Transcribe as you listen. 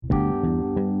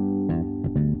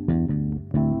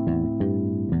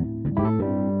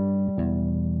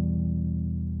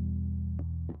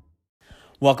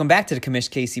Welcome back to the Commish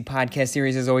Casey podcast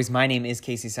series. As always, my name is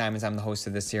Casey Simons. I'm the host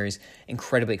of this series.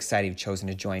 Incredibly excited you've chosen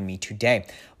to join me today.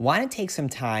 Want to take some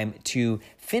time to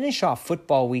finish off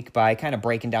football week by kind of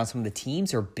breaking down some of the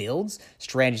teams or builds,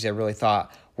 strategies I really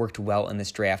thought worked well in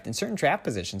this draft, and certain draft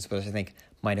positions, which I think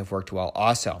might have worked well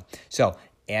also. So,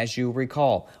 as you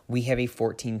recall, we have a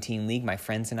 14-team league. My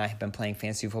friends and I have been playing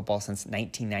fantasy football since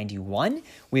 1991.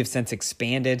 We have since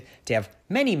expanded to have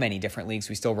many, many different leagues.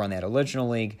 We still run that original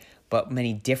league, but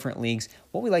many different leagues.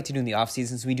 What we like to do in the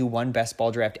offseason is we do one best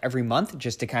ball draft every month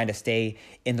just to kind of stay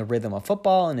in the rhythm of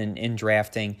football and in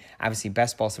drafting. Obviously,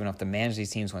 best ball, so we don't have to manage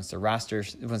these teams once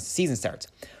the season starts.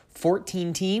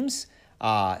 14 teams.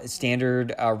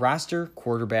 Standard roster,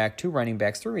 quarterback, 2 running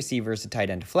backs, 3 receivers, a tight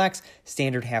end to flex,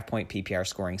 standard half-point PPR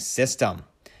scoring system.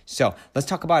 So let's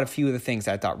talk about a few of the things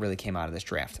that I thought really came out of this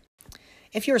draft.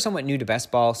 If you're somewhat new to best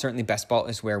ball, certainly best ball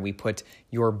is where we put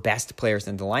your best players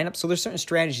in the lineup. So there's certain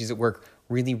strategies that work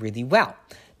really, really well.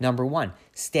 Number 1,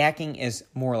 stacking is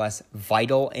more or less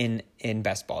vital in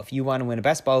best ball. If you want to win a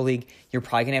best ball league, you're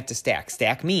probably going to have to stack.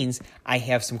 Stack means I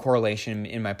have some correlation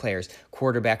in my players,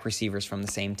 quarterback, receivers from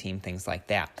the same team, things like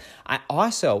that. I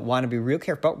also want to be real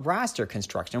careful about roster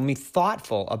construction and be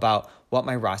thoughtful about what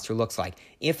my roster looks like.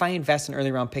 If I invest in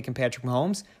early round pick in Patrick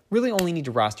Mahomes, really only need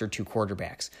to roster 2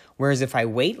 quarterbacks. Whereas if I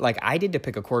wait, like I did, to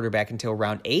pick a quarterback until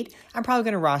round 8, I'm probably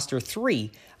going to roster 3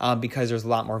 because there's a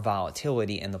lot more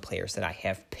volatility in the players that I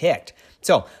have picked.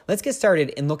 So let's get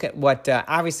started and look at what,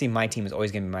 obviously my team is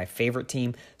always going to be my favorite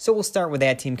team. So we'll start with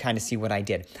that team, kind of see what I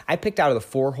did. I picked out of the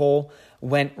 4 hole,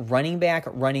 went running back.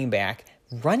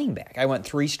 I went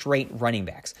 3 straight running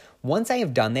backs. Once I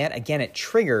have done that, again, it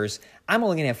triggers, I'm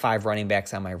only going to have 5 running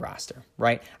backs on my roster,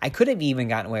 right? I could have even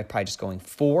gotten away with probably just going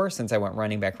 4 since I went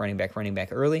running back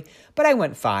early, but I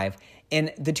went 5.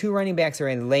 And the 2 running backs are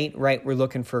added late, right? We're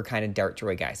looking for kind of dart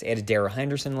throw guys. I added Darrell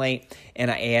Henderson late,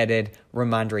 and I added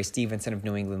Ramondre Stevenson of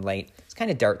New England late. It's kind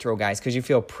of dart throw guys because you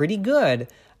feel pretty good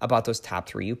about those top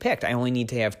 3 you picked. I only need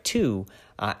to have 2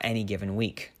 any given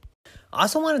week. I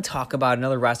also want to talk about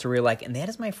another roster we like, and that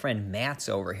is my friend Matt's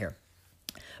over here.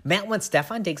 Matt went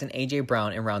Stefon Diggs and A.J.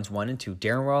 Brown in rounds 1 and 2,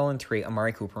 Darren Waller in 3,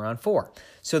 Amari Cooper in round 4.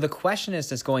 So the question is,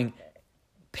 does going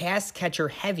pass catcher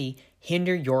heavy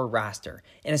hinder your roster?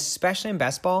 And especially in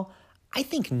best ball, I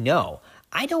think no.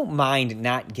 I don't mind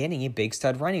not getting a big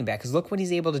stud running back because look what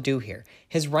he's able to do here.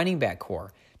 His running back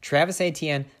core, Travis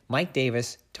Etienne, Mike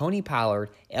Davis, Tony Pollard,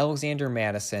 Alexander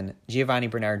Mattison, Giovanni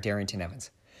Bernard, Darrington Evans.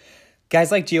 Guys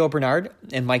like Gio Bernard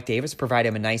and Mike Davis provide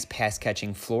him a nice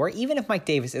pass-catching floor. Even if Mike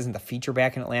Davis isn't the feature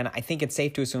back in Atlanta, I think it's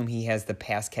safe to assume he has the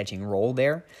pass-catching role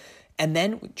there. And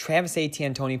then Travis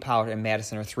Etienne, Tony Pollard, and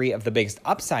Mattison are 3 of the biggest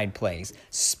upside plays,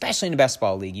 especially in the best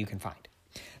ball league you can find.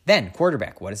 Then,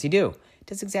 quarterback, what does he do?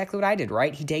 Does exactly what I did,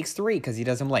 right? He takes 3 because he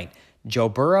does them late. Joe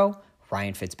Burrow,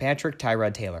 Ryan Fitzpatrick,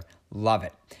 Tyrod Taylor. Love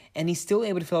it. And he's still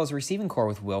able to fill his receiving core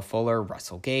with Will Fuller,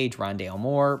 Russell Gage, Rondale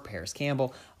Moore, Paris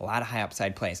Campbell, a lot of high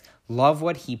upside plays. Love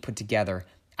what he put together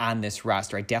on this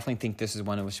roster. I definitely think this is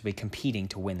one of us should be competing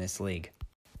to win this league.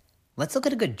 Let's look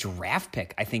at a good draft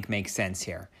pick I think makes sense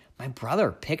here. My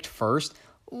brother picked first.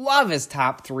 Love his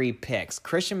top 3 picks.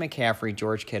 Christian McCaffrey,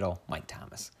 George Kittle, Mike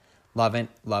Thomas. Love it,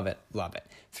 love it, love it.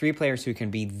 3 players who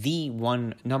can be the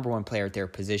number one player at their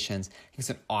positions. I think it's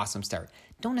an awesome start.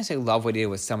 Don't necessarily love what he did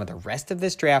with some of the rest of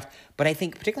this draft, but I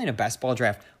think particularly in a best ball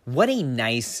draft, what a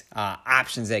nice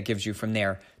options that gives you from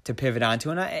there to pivot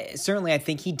onto. And certainly I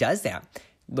think he does that.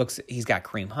 He's got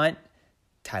Kareem Hunt,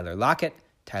 Tyler Lockett,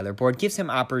 Tyler Boyd. Gives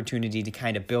him opportunity to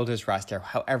kind of build his roster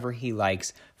however he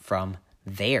likes from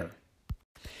there.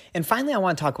 And finally, I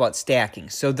want to talk about stacking.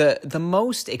 So the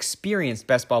most experienced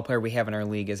best ball player we have in our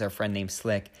league is our friend named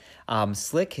Slick.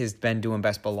 Slick has been doing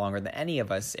best ball longer than any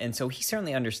of us, and so he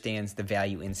certainly understands the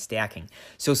value in stacking.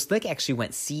 So Slick actually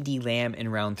went CeeDee Lamb in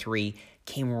round 3,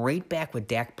 came right back with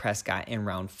Dak Prescott in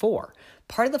round 4.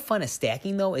 Part of the fun of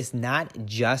stacking, though, is not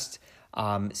just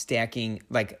stacking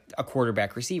like a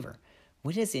quarterback receiver.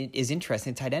 What is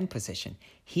interesting, tight end position.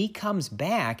 He comes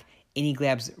back and he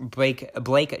grabs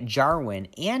Blake Jarwin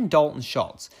and Dalton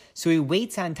Schultz. So he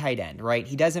waits on tight end, right?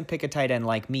 He doesn't pick a tight end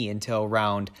like me until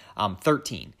round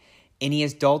 13. And he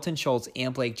has Dalton Schultz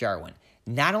and Blake Jarwin.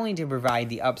 Not only to provide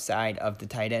the upside of the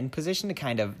tight end position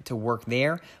to work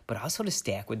there, but also to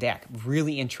stack with Dak.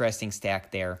 Really interesting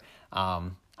stack there.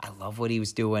 I love what he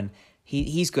was doing.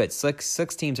 He's good.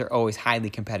 Slick's teams are always highly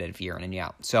competitive year in and year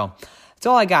out. So That's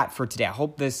all I got for today. I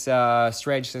hope this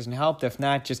strategy doesn't help. If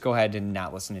not, just go ahead and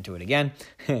not listen to it again.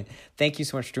 Thank you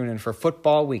so much for tuning in for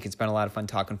Football Week. It's been a lot of fun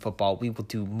talking football. We will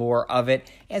do more of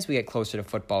it as we get closer to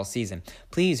football season.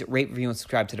 Please rate, review, and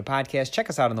subscribe to the podcast. Check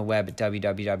us out on the web at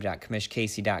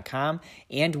www.commishcasey.com.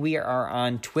 And we are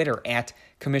on Twitter at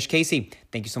CommishCasey.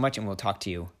 Thank you so much, and we'll talk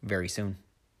to you very soon.